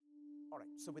All right,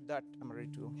 so with that, I'm ready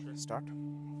to start.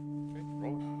 Okay,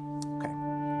 roll. Okay.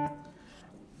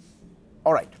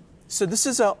 All right, so this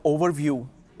is an overview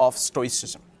of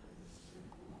Stoicism.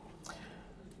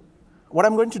 What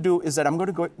I'm going to do is that I'm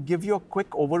going to give you a quick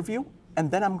overview,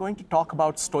 and then I'm going to talk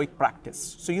about Stoic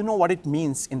practice, so you know what it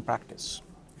means in practice.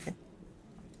 Okay?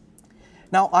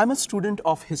 Now, I'm a student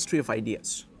of history of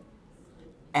ideas,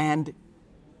 and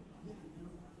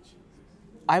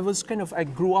I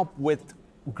grew up with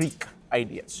Greek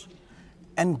ideas.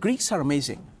 And Greeks are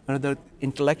amazing. You know, the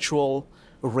intellectual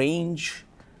range,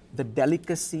 the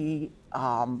delicacy,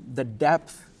 the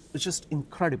depth is just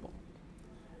incredible.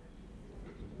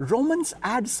 Romans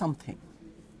add something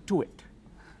to it,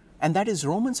 and that is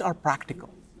Romans are practical.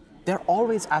 They're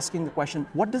always asking the question,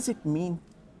 what does it mean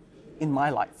in my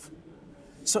life?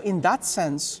 So in that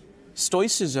sense,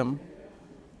 Stoicism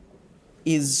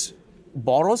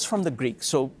borrows from the Greek.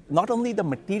 So not only the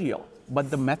material, but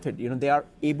the method. You know, they are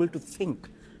able to think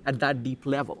at that deep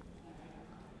level.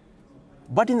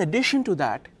 But in addition to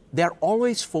that, they are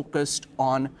always focused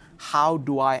on how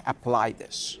do I apply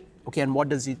this? Okay, and what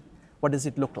does it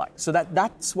look like? So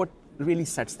that's what really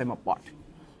sets them apart.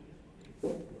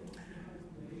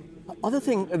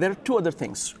 There are two other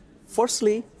things.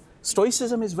 Firstly,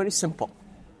 Stoicism is very simple.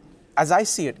 As I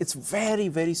see it, it's very,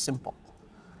 very simple.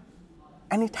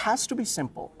 And it has to be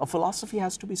simple. A philosophy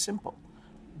has to be simple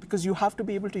because you have to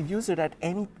be able to use it at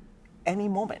any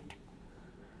moment.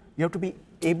 You have to be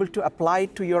able to apply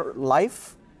it to your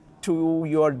life, to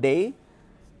your day,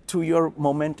 to your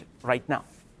moment right now.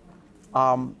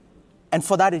 And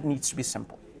for that, it needs to be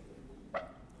simple.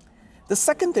 The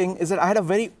second thing is that I had a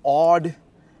very odd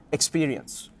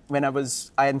experience when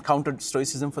I encountered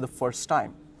Stoicism for the first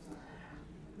time.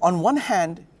 On one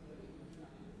hand,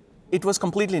 it was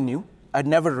completely new. I'd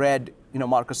never read,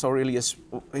 Marcus Aurelius.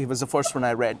 He was the first one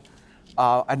I read.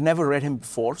 I'd never read him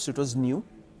before, so it was new.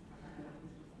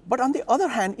 But on the other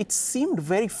hand, it seemed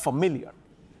very familiar,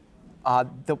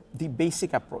 the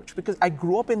basic approach, because I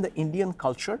grew up in the Indian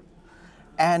culture,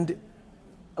 and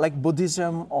like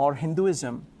Buddhism or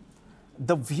Hinduism,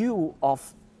 the view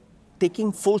of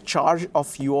taking full charge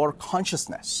of your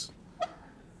consciousness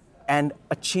and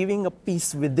achieving a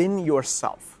peace within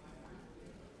yourself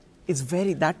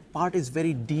that part is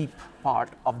very deep part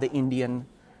of the Indian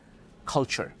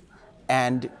culture.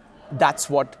 And that's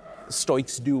what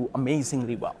Stoics do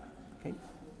amazingly well. Okay?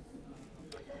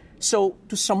 So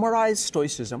to summarize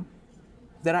Stoicism,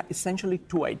 there are essentially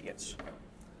two ideas.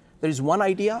 There is one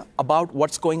idea about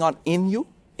what's going on in you,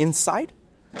 inside,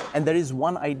 and there is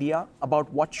one idea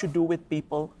about what you do with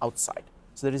people outside.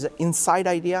 So there is an inside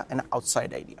idea and an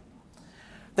outside idea.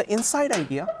 The inside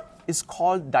idea is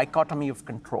called dichotomy of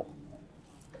control.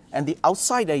 And the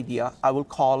outside idea I will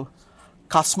call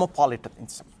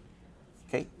cosmopolitanism.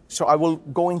 Okay? So I will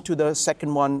go into the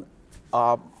second one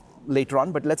later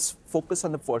on, but let's focus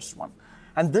on the first one.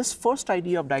 And this first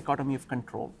idea of dichotomy of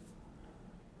control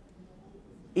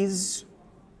is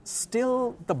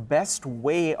still the best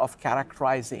way of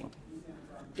characterizing,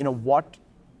 what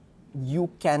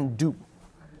you can do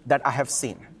that I have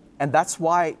seen. And that's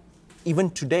why even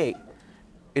today,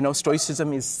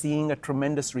 Stoicism is seeing a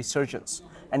tremendous resurgence.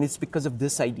 And it's because of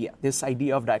this idea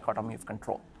of dichotomy of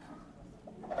control.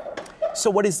 So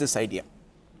what is this idea?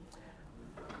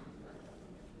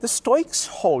 The Stoics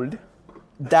hold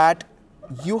that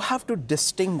you have to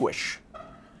distinguish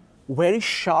very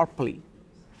sharply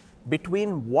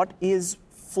between what is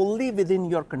fully within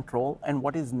your control and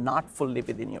what is not fully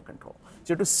within your control.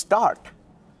 So you have to start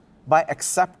by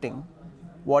accepting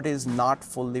what is not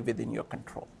fully within your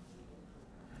control.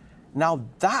 Now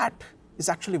that is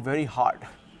actually very hard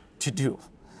to do.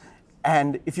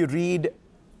 And if you read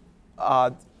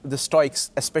the Stoics,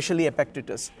 especially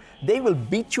Epictetus, they will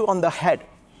beat you on the head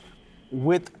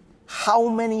with how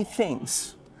many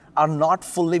things are not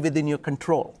fully within your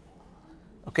control.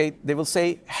 Okay, they will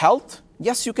say health,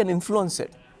 yes, you can influence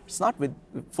it. It's not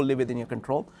fully within your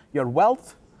control. Your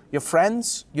wealth, your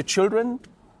friends, your children,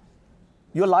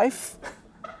 your life,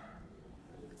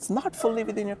 it's not fully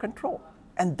within your control.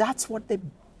 And that's what they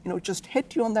just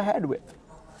hit you on the head with.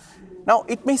 Now,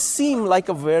 it may seem like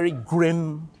a very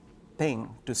grim thing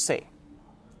to say,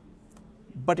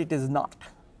 but it is not.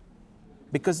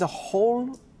 Because the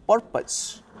whole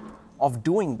purpose of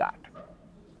doing that,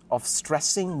 of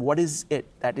stressing what is it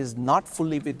that is not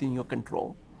fully within your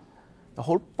control, the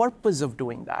whole purpose of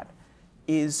doing that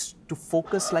is to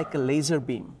focus like a laser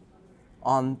beam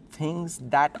on things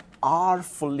that are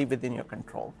fully within your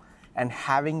control and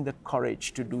having the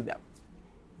courage to do them.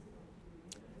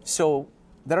 So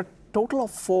there are a total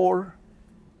of 4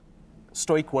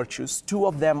 Stoic virtues. Two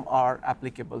of them are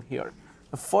applicable here.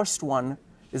 The first one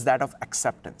is that of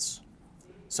acceptance.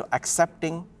 So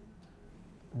accepting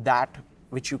that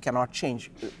which you cannot change.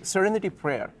 Serenity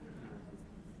prayer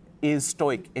is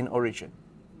Stoic in origin.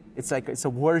 It's a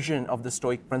version of the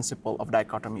Stoic principle of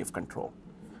dichotomy of control.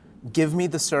 Give me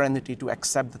the serenity to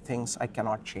accept the things I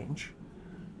cannot change,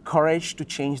 courage to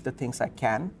change the things I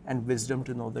can, and wisdom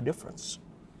to know the difference.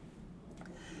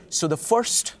 So the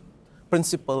first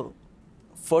principle,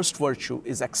 first virtue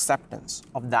is acceptance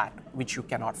of that which you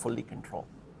cannot fully control.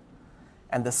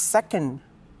 And the second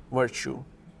virtue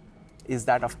is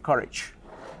that of courage,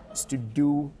 is to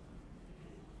do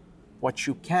what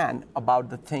you can about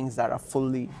the things that are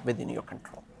fully within your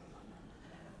control.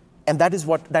 And that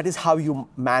is how you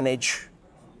manage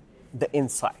the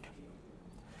inside.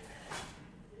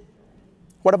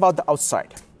 What about the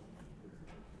outside?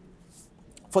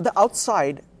 For the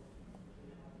outside,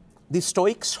 the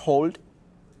Stoics hold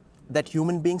that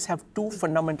human beings have two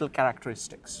fundamental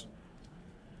characteristics.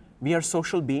 We are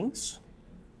social beings,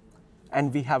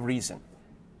 and we have reason.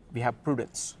 We have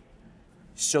prudence.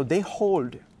 So they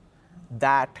hold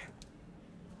that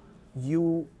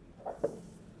you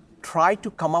try to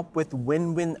come up with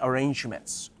win-win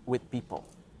arrangements with people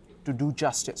to do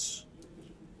justice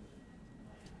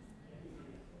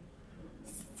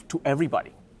to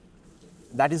everybody.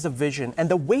 That is the vision. And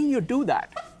the way you do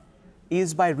that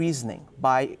is by reasoning,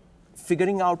 by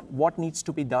figuring out what needs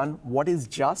to be done, what is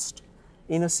just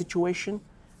in a situation,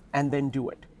 and then do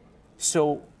it.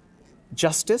 So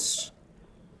justice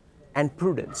and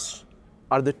prudence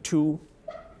are the two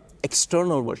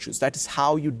external virtues. That is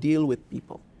how you deal with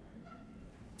people.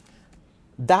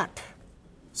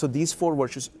 So these four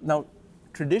virtues. Now,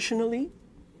 traditionally,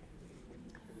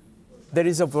 there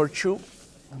is a virtue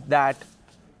that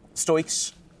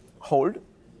Stoics hold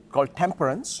called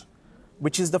temperance,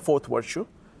 which is the fourth virtue.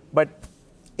 But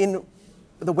in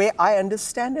the way I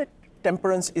understand it,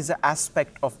 temperance is an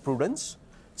aspect of prudence.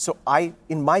 So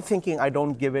in my thinking, I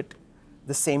don't give it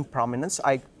the same prominence.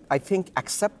 I think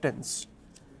acceptance,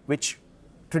 which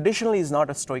traditionally is not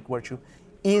a Stoic virtue,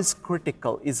 is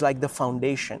critical, is like the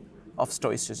foundation of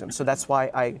Stoicism. So that's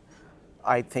why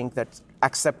I think that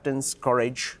acceptance,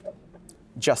 courage,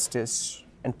 justice,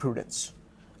 and prudence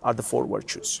are the four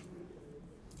virtues.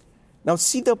 Now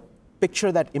see the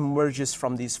picture that emerges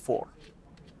from these four.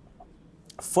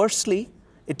 Firstly,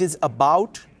 it is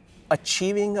about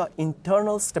achieving an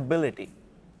internal stability,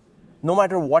 no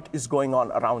matter what is going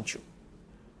on around you.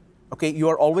 Okay, you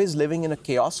are always living in a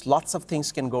chaos. Lots of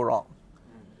things can go wrong.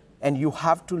 And you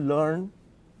have to learn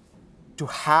to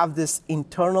have this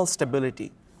internal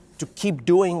stability, to keep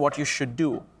doing what you should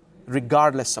do,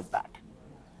 regardless of that.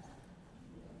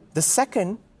 The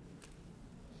second,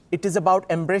 it is about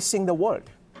embracing the world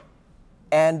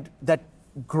and that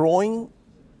growing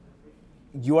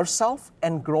yourself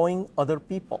and growing other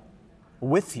people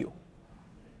with you.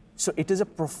 So it is a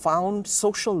profound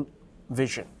social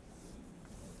vision,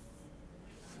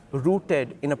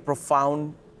 rooted in a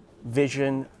profound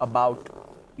vision about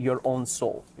your own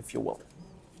soul, if you will.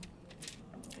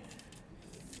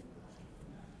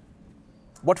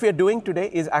 What we are doing today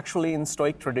is actually in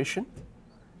Stoic tradition.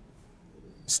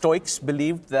 Stoics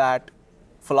believed that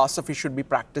philosophy should be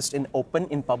practiced in open,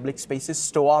 in public spaces.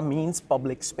 Stoa means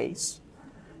public space.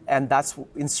 And that's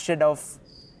instead of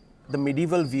the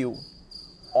medieval view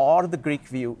or the Greek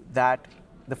view that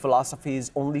the philosophy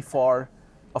is only for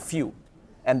a few,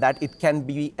 and that it can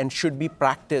be and should be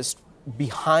practiced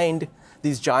behind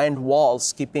these giant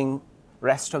walls, keeping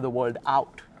rest of the world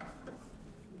out.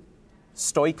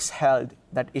 Stoics held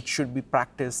that it should be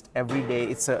practiced every day.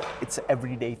 It's an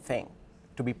everyday thing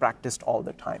to be practiced all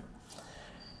the time.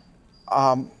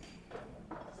 I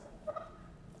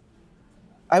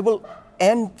will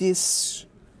end this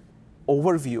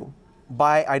overview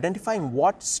by identifying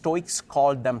what Stoics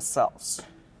called themselves.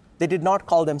 They did not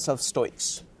call themselves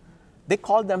Stoics. They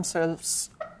called themselves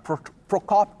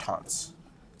prokoptons.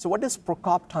 So what does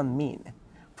prokopton mean?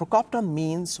 Prokopton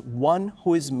means one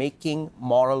who is making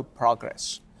moral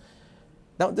progress.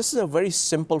 Now, this is a very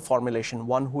simple formulation,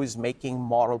 one who is making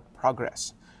moral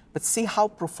progress. But see how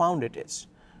profound it is.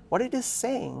 What it is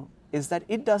saying is that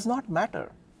it does not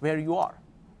matter where you are.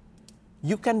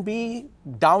 You can be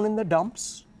down in the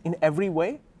dumps in every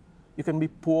way. You can be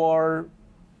poor,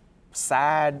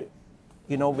 sad,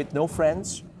 with no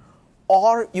friends.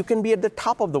 Or you can be at the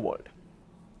top of the world,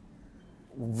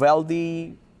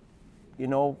 wealthy,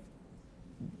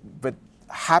 with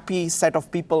happy set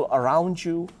of people around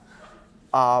you,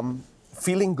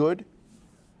 feeling good.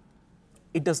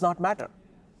 It does not matter.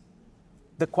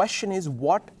 The question is,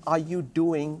 what are you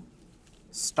doing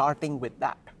starting with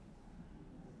that.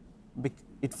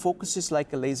 It focuses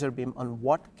like a laser beam on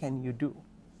what can you do.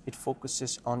 It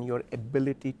focuses on your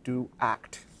ability to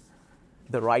act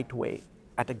the right way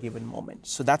at a given moment.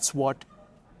 So that's what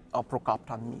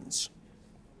prokopton means.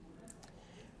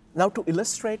 Now, to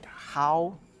illustrate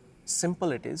how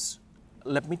simple it is,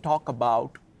 let me talk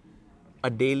about a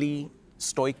daily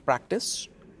Stoic practice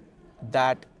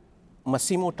that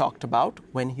Massimo talked about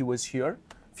when he was here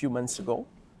a few months ago.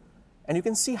 And you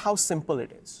can see how simple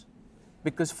it is.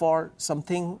 Because for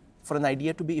an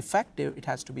idea to be effective, it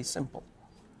has to be simple.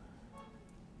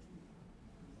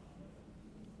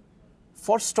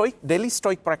 For daily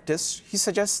Stoic practice, he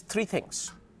suggests 3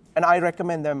 things, and I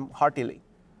recommend them heartily.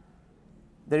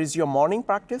 There is your morning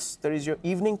practice, there is your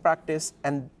evening practice,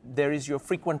 and there is your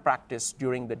frequent practice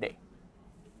during the day.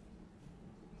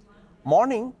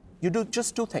 Morning, you do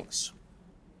just 2 things.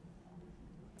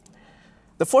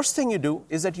 The first thing you do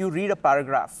is that you read a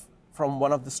paragraph from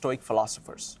one of the Stoic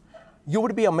philosophers. You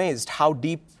would be amazed how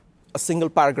deep a single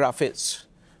paragraph is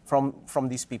from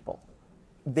these people.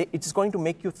 It's going to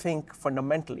make you think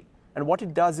fundamentally. And what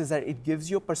it does is that it gives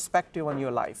you a perspective on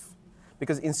your life.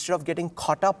 Because instead of getting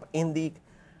caught up in the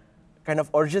kind of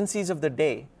urgencies of the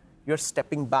day, you're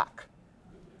stepping back.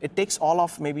 It takes all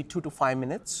of maybe 2 to 5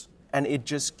 minutes, and it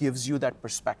just gives you that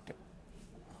perspective.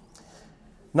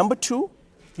 Number 2,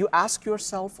 you ask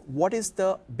yourself, what is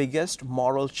the biggest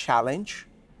moral challenge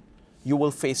you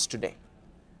will face today?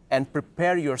 And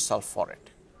prepare yourself for it.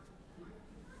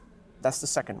 That's the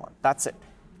second one. That's it.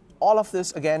 All of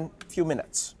this, again, few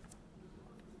minutes.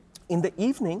 In the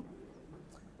evening,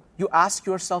 you ask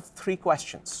yourself 3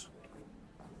 questions.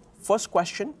 First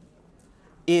question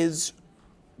is,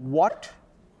 what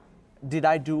did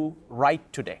I do right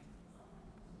today,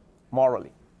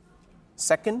 morally?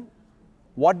 Second,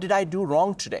 what did I do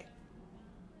wrong today?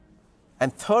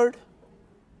 And third,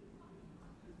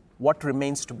 what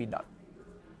remains to be done?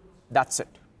 That's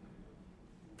it.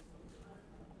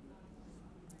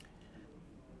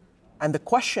 And the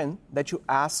question that you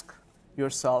ask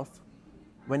yourself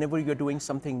whenever you're doing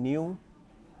something new,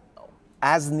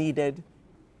 as needed,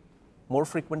 more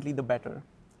frequently the better,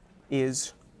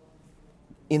 is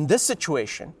in this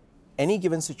situation, any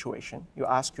given situation, you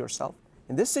ask yourself,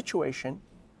 in this situation,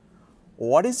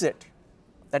 what is it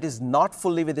that is not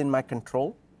fully within my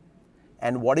control,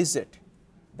 and what is it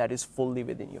that is fully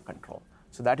within your control?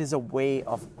 So that is a way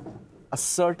of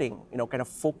asserting, kind of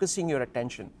focusing your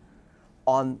attention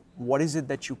on what is it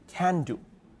that you can do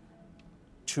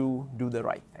to do the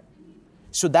right thing.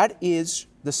 So that is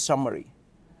the summary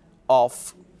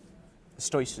of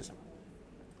Stoicism.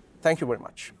 Thank you very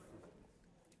much.